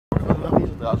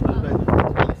trouwens, maar dat is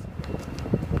beter.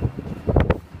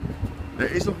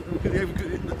 Er is nog,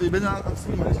 je bent aan het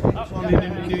streamen, dus gewoon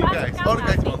die kijkt. Oh, daar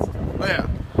kijkt iemand. Oh ja.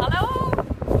 Hello?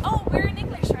 Oh, we're in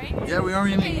English, right? Yeah, we are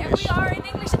in English. We are in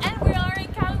English and we are in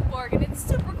Kalundborg and it's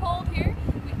super cold here.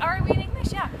 Are we in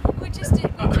English? Yeah. We just We're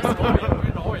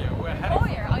in Hoyer. We're heading.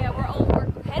 Hoyer. Oh yeah,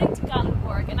 we're heading to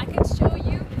Kalundborg and I can show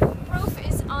you. Proof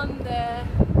is on the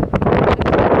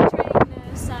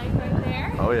train side right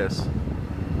there. Oh yes.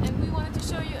 And we wanted to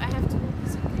show you. I have to move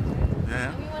this in right? Yeah.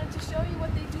 And we wanted to show you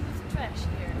what they do with the trash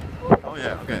here. Oh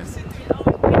yeah. Okay.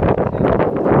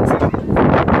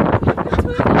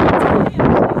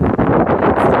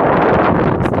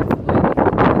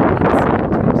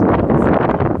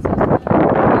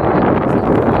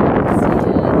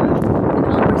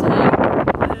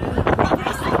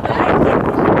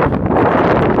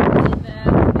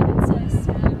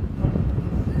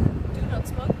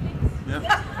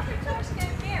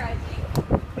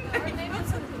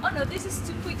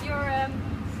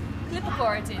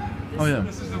 Oh yeah.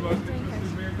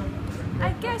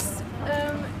 I guess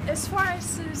as far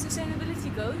as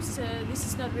sustainability goes, this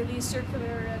is not really a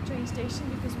circular train station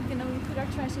because we can only put our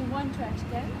trash in one trash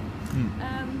can.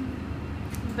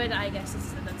 But I guess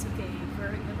that's okay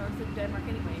for the north of Denmark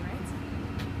anyway,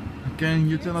 right? Can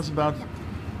you tell us about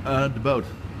the boat?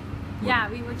 Yeah,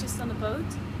 we were just on a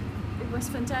boat. It was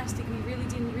fantastic. We really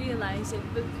didn't realize it,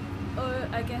 but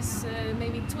I guess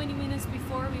maybe 20 minutes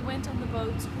before we went on the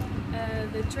boat,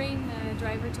 the train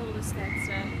driver told us that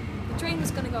the train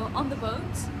was going to go on the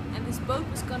boat, and this boat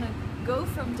was going to go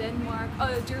from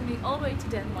Germany all the way to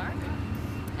Denmark.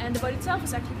 And the boat itself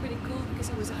was actually pretty cool because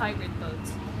it was a hybrid boat.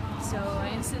 So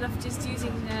instead of just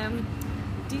using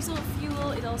diesel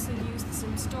fuel, it also used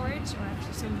some storage, or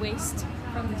actually some waste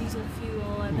from the diesel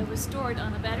fuel that was stored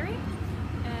on a battery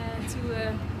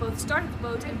to both start the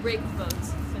boat and brake the boat.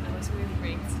 So that was really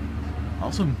great.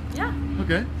 Awesome. Yeah.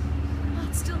 Okay. Oh,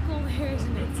 it's still cold here,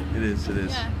 isn't it? It is, it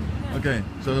is. Yeah, yeah. Okay,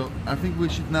 so I think we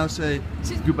should now say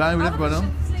goodbye with everybody.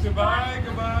 Goodbye,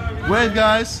 goodbye. Wait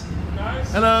guys.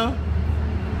 Hello.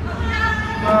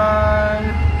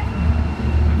 Bye.